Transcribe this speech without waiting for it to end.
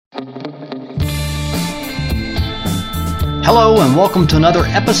Hello and welcome to another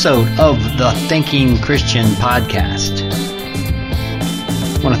episode of the Thinking Christian Podcast.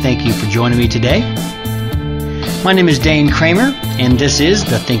 I want to thank you for joining me today. My name is Dane Kramer and this is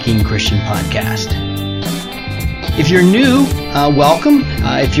the Thinking Christian Podcast. If you're new, welcome.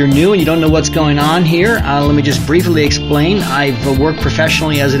 If you're new and you don't know what's going on here, let me just briefly explain. I've worked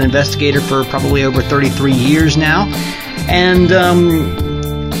professionally as an investigator for probably over 33 years now. And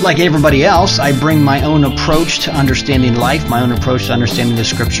like everybody else, I bring my own approach to understanding life, my own approach to understanding the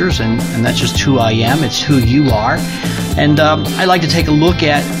Scriptures, and that's just who I am. It's who you are. And I like to take a look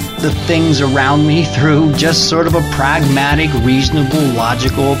at the things around me through just sort of a pragmatic, reasonable,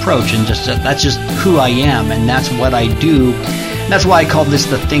 logical approach. And that's just who I am, and that's what I do. And that's why I call this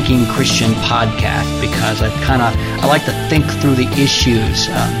the Thinking Christian Podcast, because I like to think through the issues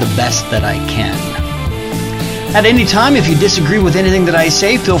the best that I can. At any time, if you disagree with anything that I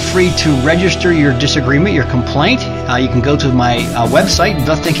say, feel free to register your disagreement, your complaint. You can go to my website,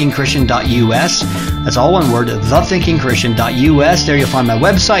 thethinkingchristian.us. That's all one word, thethinkingchristian.us. There you'll find my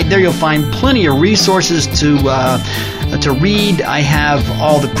website. There you'll find plenty of resources to read. I have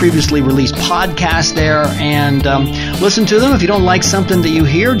all the previously released podcasts there, and listen to them. If you don't like something that you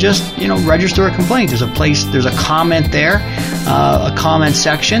hear, just register a complaint. There's a comment there, a comment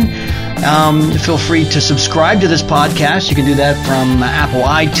section. Feel free to subscribe to this podcast. You can do that from Apple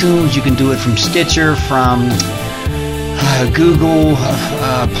iTunes. You can do it from Stitcher, from Google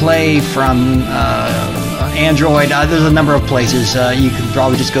Play, from Android. There's a number of places. You can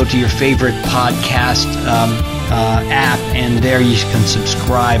probably just go to your favorite podcast app, and there you can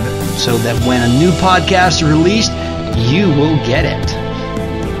subscribe so that when a new podcast is released, you will get it.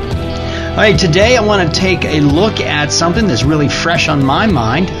 All right, today I want to take a look at something that's really fresh on my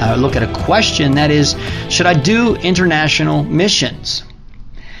mind. Look at a question that is, should I do international missions?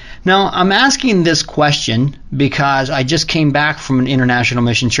 Now, I'm asking this question because I just came back from an international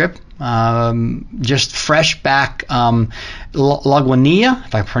mission trip, just fresh back, La Guinea,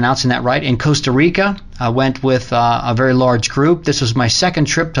 if I'm pronouncing that right, in Costa Rica. I went with a very large group. This was my second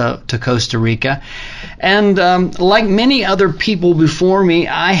trip to Costa Rica. And like many other people before me,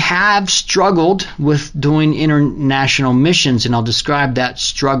 I have struggled with doing international missions, and I'll describe that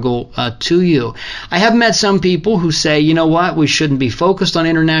struggle to you. I have met some people who say, you know what, we shouldn't be focused on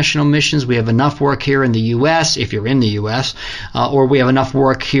international missions. We have enough work here in the U.S., if you're in the U.S., or we have enough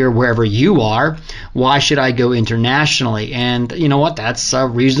work here wherever you are. Why should I go internationally? And you know what, that's a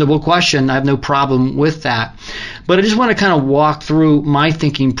reasonable question. I have no problem with that. But I just want to kind of walk through my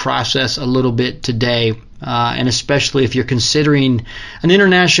thinking process a little bit today, and especially if you're considering an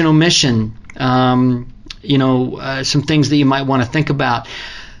international mission, some things that you might want to think about.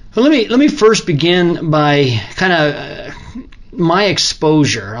 But let me first begin by kind of my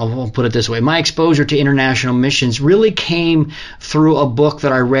exposure, I'll put it this way, my exposure to international missions really came through a book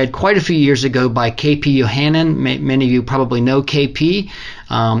that I read quite a few years ago by K.P. Yohannan. Many of you probably know K.P.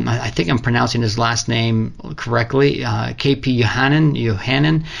 I think I'm pronouncing his last name correctly, K.P. Yohannan.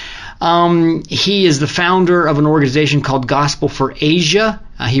 He is the founder of an organization called Gospel for Asia.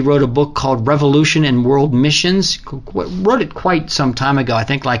 He wrote a book called Revolution and World Missions. Wrote it quite some time ago. I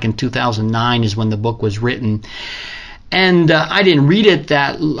think like in 2009 is when the book was written. And I didn't read it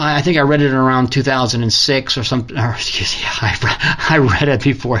I think I read it in around 2006 or something. Or excuse me, I read it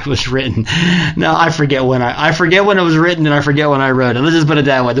before it was written. No, I forget when it was written, and I forget when I wrote it. Let's just put it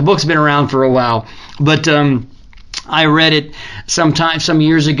that way. The book's been around for a while, but I read it some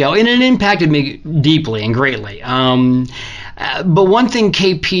years ago, and it impacted me deeply and greatly. But one thing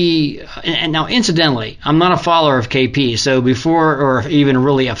KP, and now incidentally, I'm not a follower of KP, so before, or even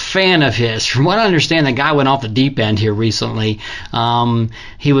really a fan of his, from what I understand, the guy went off the deep end here recently.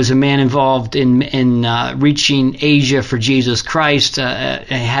 He was a man involved in reaching Asia for Jesus Christ.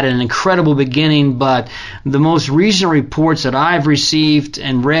 Had an incredible beginning, but the most recent reports that I've received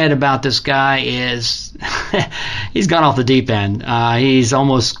and read about this guy is he's gone off the deep end. He's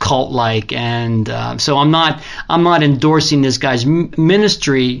almost cult-like, and so I'm not endorsing this guy's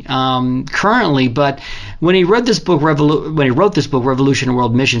ministry currently, but when he wrote this book, Revolution and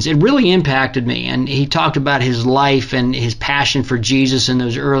World Missions, it really impacted me. And he talked about his life and his passion for Jesus in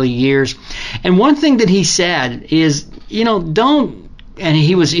those early years. And one thing that he said is, don't. And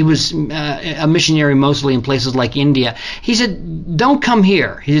he was a missionary mostly in places like India. He said, "Don't come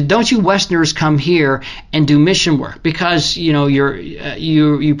here." He said, "Don't you Westerners come here and do mission work, because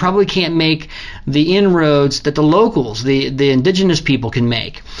you probably can't make the inroads that the locals, the indigenous people, can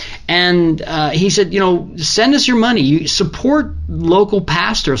make." And he said, send us your money. You support local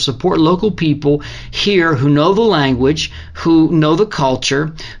pastors, support local people here who know the language, who know the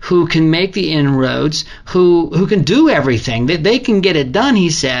culture, who can make the inroads, who can do everything. They can get it done, he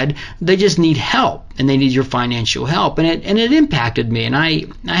said. They just need help, and they need your financial help. And it impacted me, and I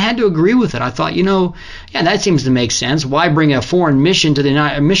had to agree with it. I thought, that seems to make sense. Why bring a foreign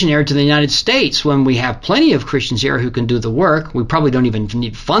missionary to the United States when we have plenty of Christians here who can do the work? We probably don't even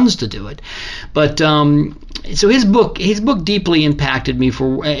need funds to do it. But so his book deeply impacted me.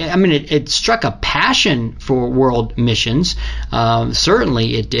 It struck a passion for world missions.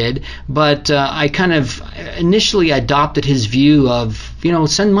 Certainly it did. But I kind of initially adopted his view of,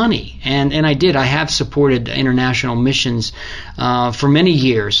 send money. And I did. I have supported international missions for many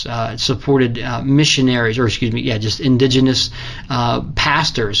years. Supported missionaries, just indigenous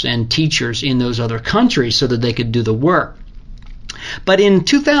pastors and teachers in those other countries so that they could do the work. But in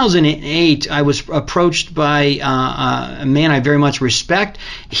 2008, I was approached by a man I very much respect.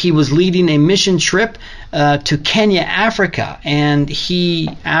 He was leading a mission trip to Kenya, Africa, and he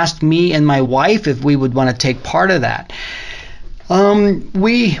asked me and my wife if we would want to take part of that.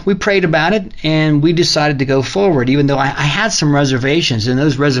 We prayed about it, and we decided to go forward, even though I had some reservations, and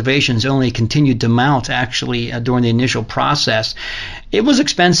those reservations only continued to mount, actually, during the initial process. It was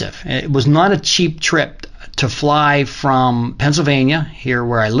expensive. It was not a cheap trip to fly from Pennsylvania, here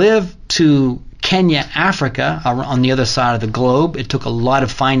where I live, to Kenya, Africa, on the other side of the globe. It took a lot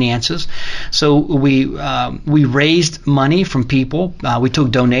of finances. So we raised money from people. We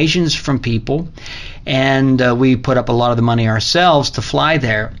took donations from people, and we put up a lot of the money ourselves to fly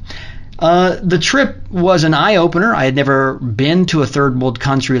there. The trip was an eye-opener. I had never been to a third world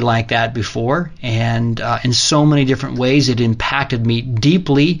country like that before, and in so many different ways it impacted me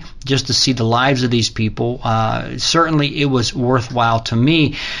deeply just to see the lives of these people. Certainly it was worthwhile to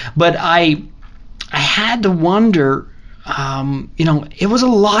me, but I had to wonder, it was a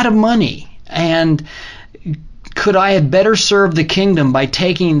lot of money, and could I have better served the kingdom by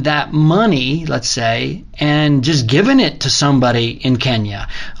taking that money, let's say, and just giving it to somebody in Kenya,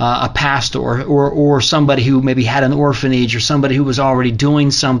 a pastor or somebody who maybe had an orphanage or somebody who was already doing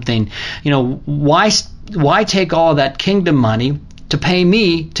something? Why take all of that kingdom money to pay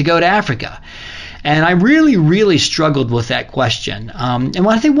me to go to Africa? And I really, really struggled with that question. And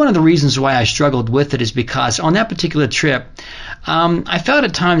I think one of the reasons why I struggled with it is because on that particular trip, I felt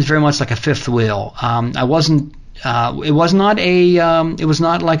at times very much like a fifth wheel. I wasn't. It was not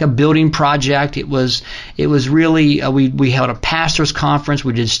like a building project. It was really we held a pastors' conference.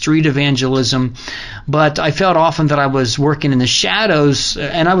 We did street evangelism, but I felt often that I was working in the shadows,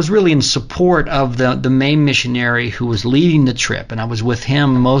 and I was really in support of the main missionary who was leading the trip, and I was with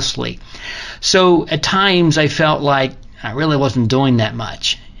him mostly. So at times I felt like I really wasn't doing that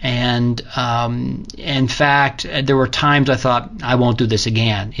much. And in fact, there were times I thought, I won't do this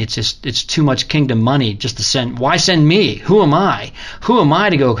again. It's too much kingdom money just to send. Why send me? Who am I? Who am I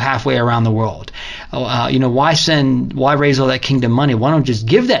to go halfway around the world? Why raise all that kingdom money? Why don't just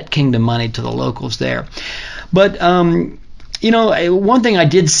give that kingdom money to the locals there? But one thing I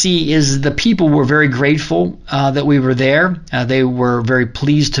did see is the people were very grateful that we were there. They were very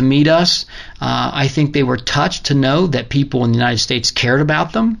pleased to meet us. I think they were touched to know that people in the United States cared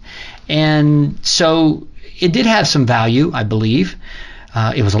about them. And so it did have some value, I believe.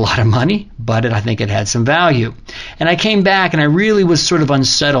 It was a lot of money, but I think it had some value. And I came back and I really was sort of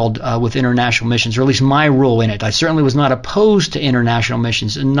unsettled with international missions, or at least my role in it. I certainly was not opposed to international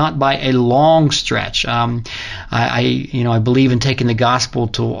missions, and not by a long stretch. I believe in taking the gospel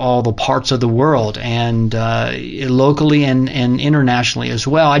to all the parts of the world, and locally and internationally as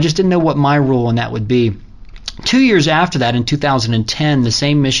well. I just didn't know what my role in that would be. 2 years after that, in 2010, the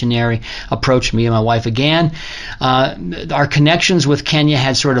same missionary approached me and my wife again. Our connections with Kenya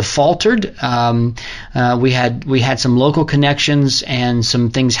had sort of faltered. We had some local connections, and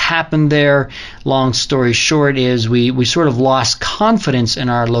some things happened there. Long story short is we sort of lost confidence in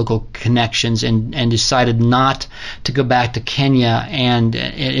our local connections and decided not to go back to Kenya. And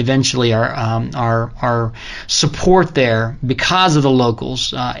eventually our support there, because of the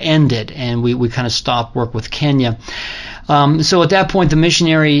locals, ended, and we kind of stopped work with Kenya. So at that point, the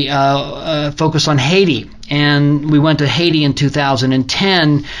missionary focused on Haiti, and we went to Haiti in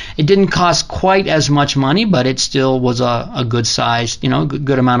 2010. It didn't cost quite as much money, but it still was a good size,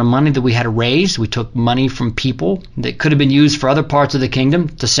 good amount of money that we had to raise. We took money from people that could have been used for other parts of the kingdom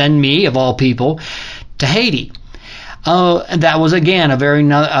to send me, of all people, to Haiti. And that was, again,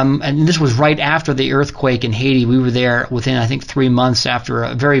 and this was right after the earthquake in Haiti. We were there within, I think, 3 months after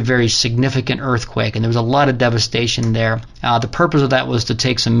a very, very significant earthquake, and there was a lot of devastation there. The purpose of that was to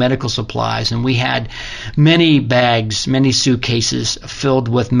take some medical supplies, and we had many bags, many suitcases filled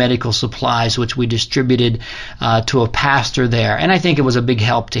with medical supplies, which we distributed to a pastor there, and I think it was a big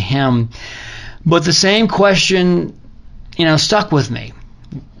help to him. But the same question, stuck with me.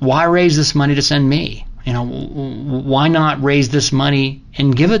 Why raise this money to send me? Why not raise this money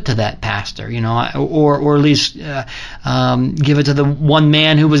and give it to that pastor, or at least give it to the one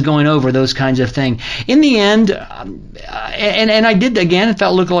man who was going over, those kinds of things. In the end, and I did, again, it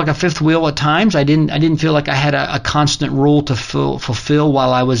felt like a fifth wheel at times. I didn't feel like I had a constant role to fulfill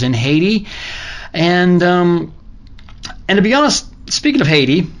while I was in Haiti. And to be honest, speaking of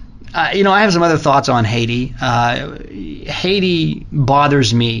Haiti, I have some other thoughts on Haiti. Haiti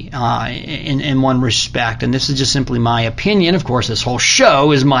bothers me in one respect, and this is just simply my opinion. Of course, this whole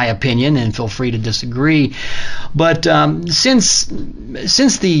show is my opinion, and feel free to disagree. But since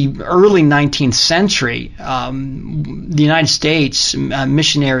the early 19th century, the United States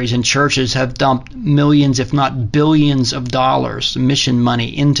missionaries and churches have dumped millions, if not billions, of dollars, mission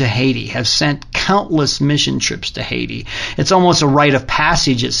money into Haiti, have sent countless mission trips to Haiti. It's almost a rite of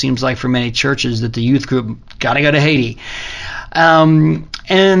passage, it seems like, for many churches, that the youth group got to go to Haiti.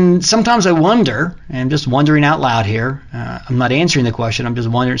 And sometimes I wonder, and I'm just wondering out loud here, I'm not answering the question, I'm just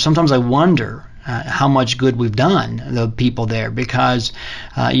wondering, sometimes I wonder how much good we've done, the people there, because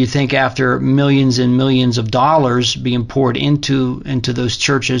you think after millions and millions of dollars being poured into those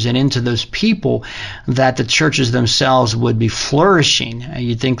churches and into those people, that the churches themselves would be flourishing.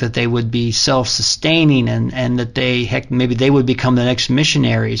 You'd think that they would be self-sustaining, and that maybe they would become the next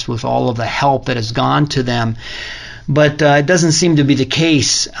missionaries with all of the help that has gone to them. But it doesn't seem to be the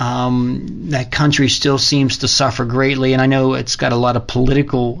case. That country still seems to suffer greatly, and I know it's got a lot of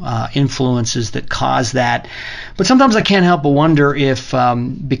political influences that cause that. But sometimes I can't help but wonder if,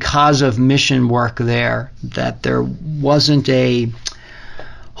 because of mission work there, that there wasn't an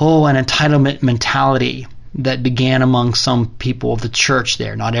entitlement mentality that began among some people of the church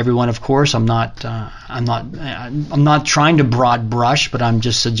there. Not everyone, of course. I'm not trying to broad brush, but I'm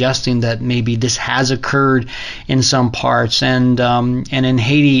just suggesting that maybe this has occurred in some parts, and in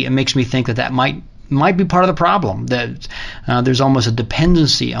Haiti, it makes me think that might be part of the problem, that there's almost a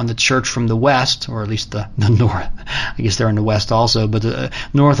dependency on the church from the west, or at least the north. I guess they're in the west also, but the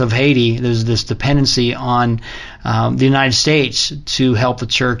north of Haiti, there's this dependency on the United States to help the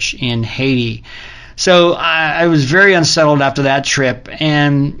church in Haiti. So I was very unsettled after that trip,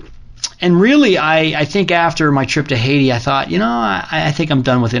 and really I think after my trip to Haiti, I thought, I think I'm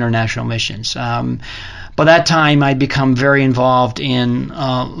done with international missions. By that time, I'd become very involved in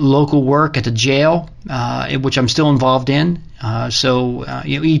local work at the jail, which I'm still involved in. So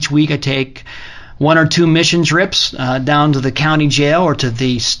each week I take 1 or 2 mission trips down to the county jail or to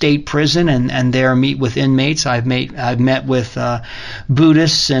the state prison, and there meet with inmates. I've met with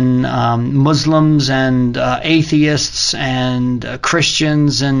Buddhists and Muslims and atheists and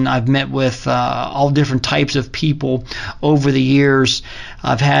Christians, and I've met with all different types of people over the years.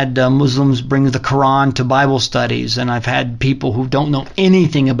 I've had Muslims bring the Quran to Bible studies, and I've had people who don't know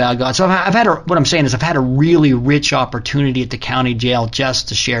anything about God. So I've had what I'm saying is I've had a really rich opportunity at the county jail just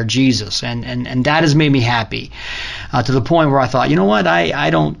to share Jesus, and that has made me happy, to the point where I thought, I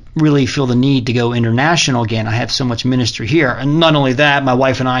don't really feel the need to go international again. I have so much ministry here. And not only that, my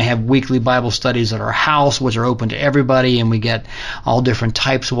wife and I have weekly Bible studies at our house, which are open to everybody, and we get all different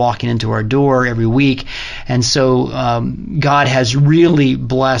types walking into our door every week. And so God has really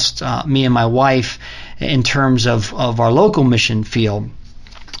blessed me and my wife in terms of our local mission field.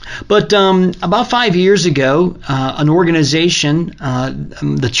 But about 5 years ago, an organization,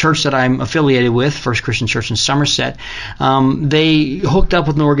 the church that I'm affiliated with, First Christian Church in Somerset, they hooked up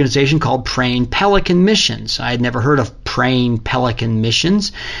with an organization called Praying Pelican Missions. I had never heard of Praying Pelican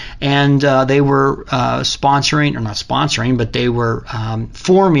Missions, and they were they were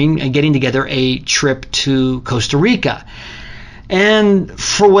forming and getting together a trip to Costa Rica. And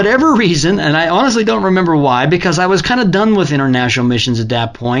for whatever reason, and I honestly don't remember why, because I was kind of done with international missions at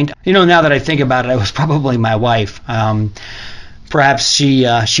that point. Now that I think about it, it was probably my wife. Perhaps she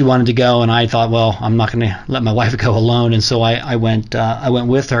wanted to go, and I thought, well, I'm not going to let my wife go alone, and so I went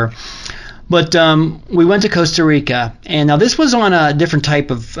with her. But we went to Costa Rica, and now this was on a different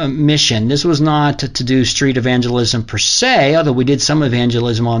type of mission. This was not to do street evangelism per se, although we did some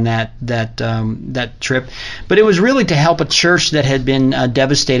evangelism on that trip. But it was really to help a church that had been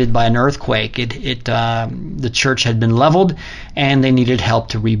devastated by an earthquake. The church had been leveled, and they needed help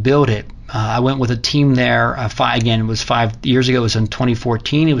to rebuild it. I went with a team there. It was 5 years ago. It was in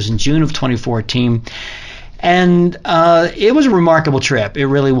 2014. It was in June of 2014. And it was a remarkable trip. It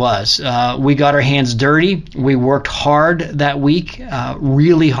really was. We got our hands dirty. We worked hard that week,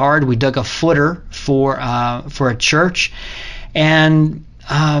 really hard. We dug a footer for a church, and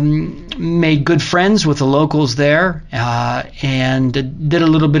made good friends with the locals there, and did a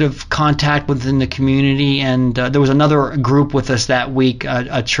little bit of contact within the community. And there was another group with us that week,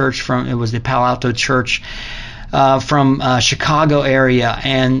 a church it was the Palo Alto Church, from Chicago area,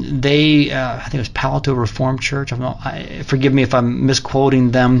 and they, I think it was Palo Alto Reformed Church. Forgive me if I'm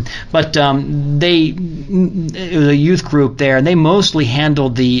misquoting them, but it was a youth group there, and they mostly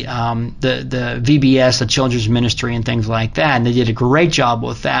handled the VBS, the children's ministry, and things like that. And they did a great job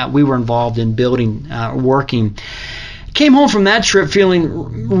with that. We were involved in building, working. Came home from that trip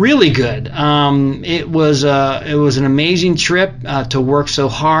feeling really good. It was an amazing trip to work so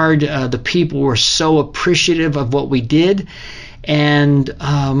hard. The people were so appreciative of what we did, and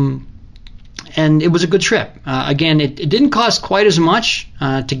it was a good trip. Again, it didn't cost quite as much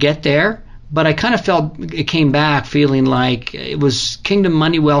to get there, but I kind of felt it came back feeling like it was kingdom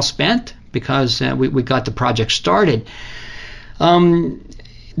money well spent, because we got the project started.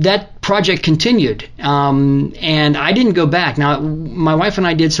 That project continued, and I didn't go back. Now, my wife and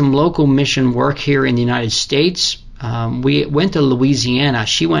I did some local mission work here in the United States. We went to Louisiana.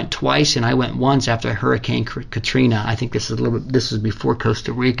 She went twice, and I went once after Hurricane Katrina. I think this is before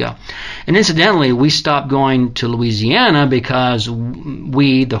Costa Rica. And incidentally, we stopped going to Louisiana because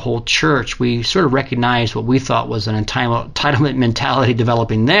the whole church, we sort of recognized what we thought was an entitlement mentality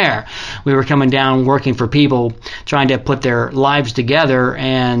developing there. We were coming down working for people trying to put their lives together,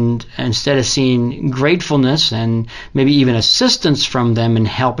 and instead of seeing gratefulness and maybe even assistance from them in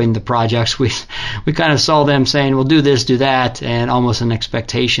helping the projects, we kind of saw them saying, well, do this, do that, and almost an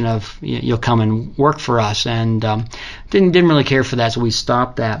expectation of you'll come and work for us, and didn't really care for that, so we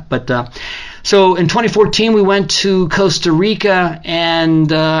stopped that. But so in 2014 we went to Costa Rica,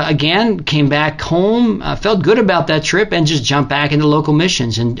 and again came back home, felt good about that trip, and just jumped back into local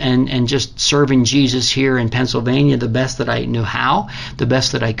missions and just serving Jesus here in Pennsylvania the best that I knew how, the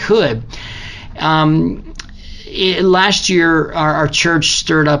best that I could. Last year, our church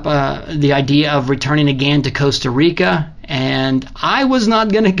stirred up the idea of returning again to Costa Rica, and I was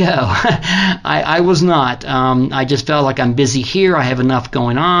not going to go. I was not. I just felt like I'm busy here. I have enough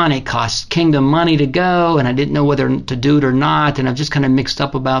going on. It costs kingdom money to go, and I didn't know whether to do it or not, and I'm just kind of mixed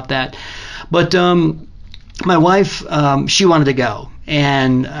up about that. But my wife, she wanted to go,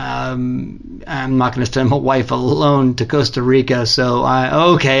 and I'm not going to send my wife alone to Costa Rica, so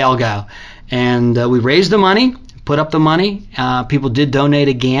I'll go. And we raised the money, put up the money. People did donate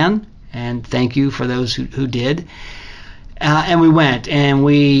again, and thank you for those who did. And we went, and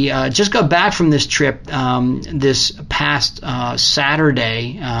we just got back from this trip this past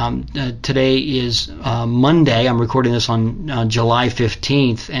Saturday. Today is Monday. I'm recording this on July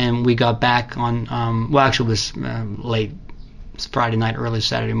 15th, and we got back on, actually it was late. It's Friday night, early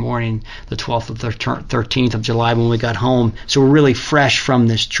Saturday morning, the 12th or 13th of July when we got home. So we're really fresh from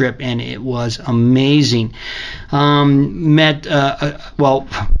this trip, and it was amazing.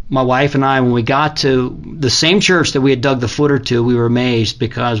 My wife and I, when we got to the same church that we had dug the footer to, we were amazed,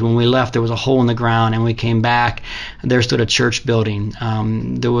 because when we left, there was a hole in the ground, and we came back, there stood a church building.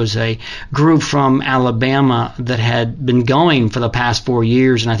 There was a group from Alabama that had been going for the past 4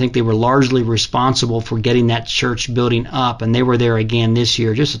 years, and I think they were largely responsible for getting that church building up, and they were there again this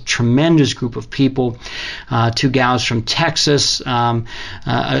year. Just a tremendous group of people. 2 gals from Texas,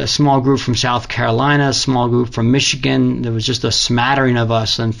 a small group from South Carolina, a small group from Michigan. There was just a smattering of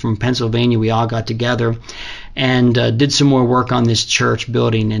us, and from Pennsylvania, we all got together and did some more work on this church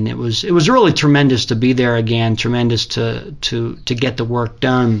building, and it was really tremendous to be there again, tremendous to get the work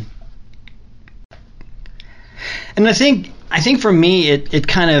done. And I think for me it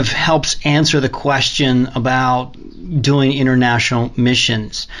kind of helps answer the question about doing international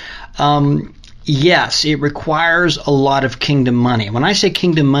missions. Yes, it requires a lot of kingdom money. When I say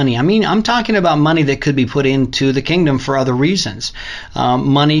kingdom money, I mean I'm talking about money that could be put into the kingdom for other reasons.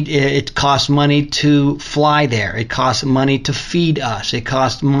 It costs money to fly there. It costs money to feed us. It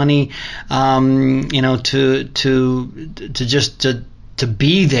costs money, to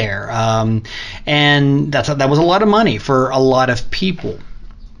be there, and that was a lot of money for a lot of people.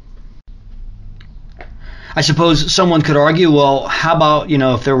 I suppose someone could argue, well, how about,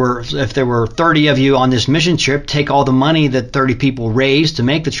 if there were 30 of you on this mission trip, take all the money that 30 people raised to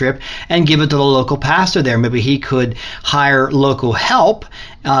make the trip and give it to the local pastor there. Maybe he could hire local help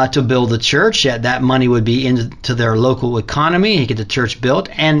to build the church. That money would be into their local economy. He get the church built,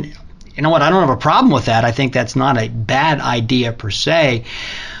 and You know what? I don't have a problem with that. I think that's not a bad idea per se.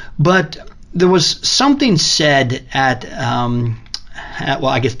 But there was something said at well,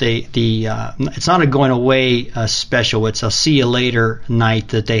 I guess it's not a going away special. It's a see you later night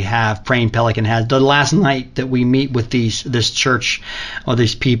that they have. Praying Pelican has the last night that we meet with this church or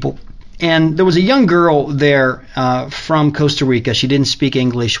these people. And there was a young girl there from Costa Rica. She didn't speak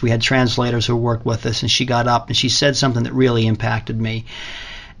English. We had translators who worked with us, and she got up and she said something that really impacted me.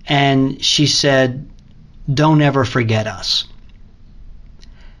 And she said, "Don't ever forget us."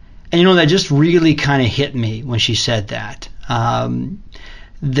 And that just really kind of hit me when she said that.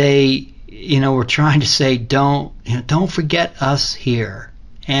 They, were trying to say, don't forget us here.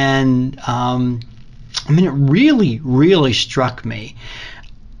 And it really, really struck me.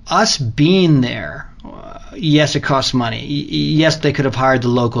 Us being there, yes, it costs money. Yes, they could have hired the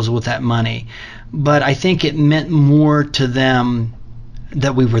locals with that money. But I think it meant more to them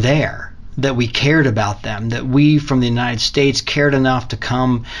that we were there, that we cared about them, that we from the United States cared enough to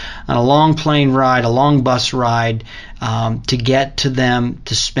come on a long plane ride, a long bus ride, to get to them,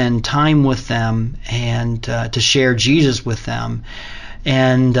 to spend time with them, and to share Jesus with them.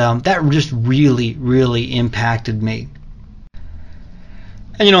 And that just really, really impacted me.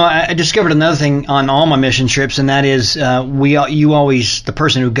 And I discovered another thing on all my mission trips, and that is the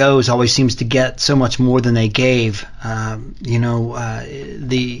person who goes always seems to get so much more than they gave.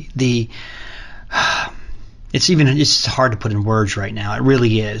 It's hard to put in words right now. It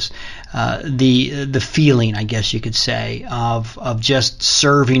really is. The feeling, I guess you could say, of just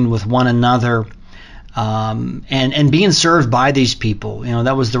serving with one another. And being served by these people,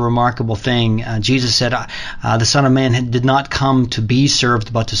 that was the remarkable thing. Jesus said, the Son of Man did not come to be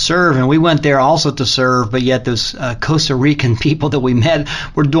served, but to serve. And we went there also to serve, but yet those Costa Rican people that we met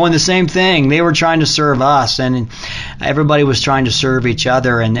were doing the same thing. They were trying to serve us, and everybody was trying to serve each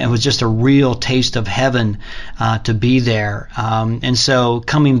other, and it was just a real taste of heaven to be there. And so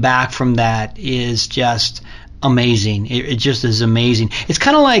coming back from that is just amazing. It just is amazing. It's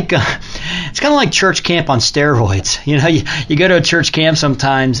kind of like church camp on steroids. You go to a church camp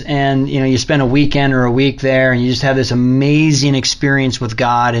sometimes, and you spend a weekend or a week there, and you just have this amazing experience with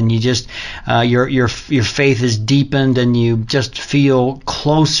God, and you just your faith is deepened, and you just feel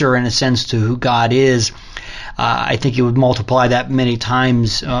closer in a sense to who God is. I think you would multiply that many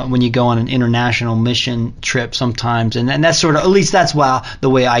times when you go on an international mission trip sometimes. And that's sort of, at least that's the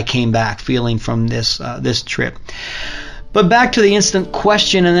way I came back feeling from this trip. But back to the instant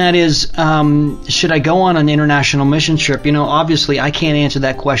question, and that is, should I go on an international mission trip? Obviously I can't answer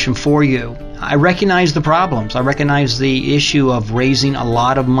that question for you. I recognize the problems. I recognize the issue of raising a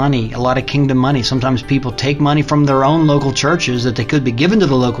lot of money, a lot of kingdom money. Sometimes people take money from their own local churches that they could be given to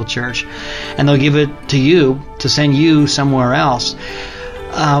the local church, and they'll give it to you to send you somewhere else.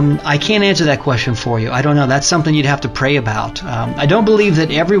 I can't answer that question for you. I don't know. That's something you'd have to pray about. I don't believe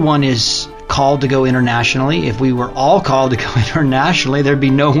that everyone is called to go internationally. If we were all called to go internationally, there'd be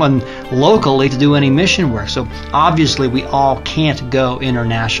no one locally to do any mission work. So obviously we all can't go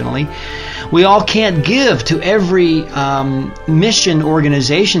internationally. We all can't give to every mission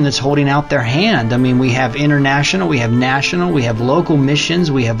organization that's holding out their hand. I mean, we have international, we have national, we have local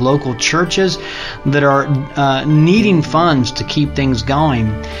missions, we have local churches that are needing funds to keep things going.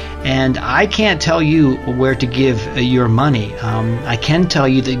 And I can't tell you where to give your money. I can tell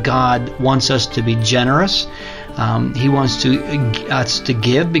you that God wants us to be generous. He wants us to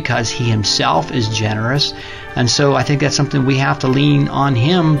give because He Himself is generous. And so I think that's something we have to lean on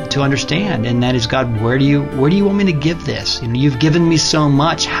Him to understand. And that is, God, where do you want me to give this? You've given me so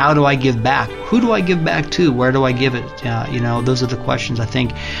much. How do I give back? Who do I give back to? Where do I give it? Those are the questions I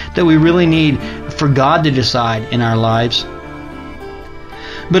think that we really need for God to decide in our lives.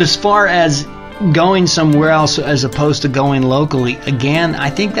 But as far as going somewhere else as opposed to going locally, again, I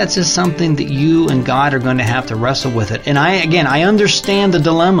think that's just something that you and God are going to have to wrestle with it. And I understand the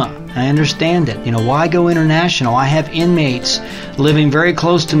dilemma. I understand it. Why go international? I have inmates living very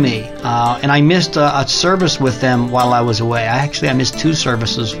close to me, and I missed a service with them while I was away. I missed 2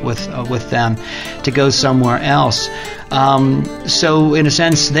 services with them to go somewhere else. So in a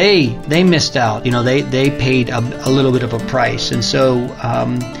sense, they missed out. They paid a little bit of a price, and so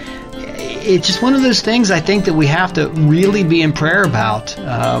it's just one of those things I think that we have to really be in prayer about.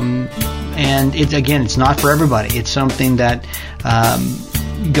 And it's not for everybody. It's something that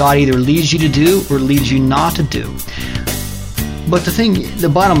God either leads you to do or leads you not to do. But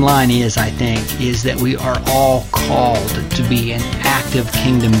the bottom line is, I think, is that we are all called to be an active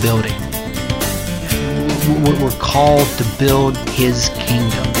kingdom building. We're called to build His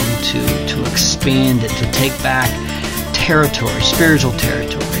kingdom and to expand it, to take back territory, spiritual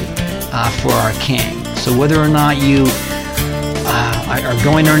territory, for our King. So whether or not you are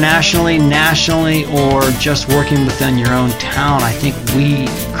going internationally, nationally, or just working within your own town, I think we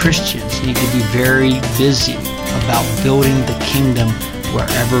Christians need to be very busy about building the kingdom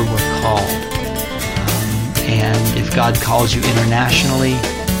wherever we're called. And if God calls you internationally,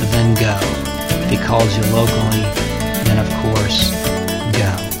 then go. If He calls you locally, then of course,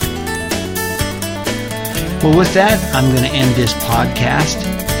 go. Well, with that, I'm going to end this podcast,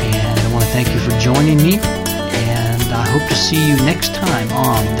 and I want to thank you for joining me, and I hope to see you next time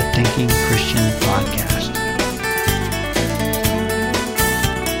on the Thinking Christian Podcast.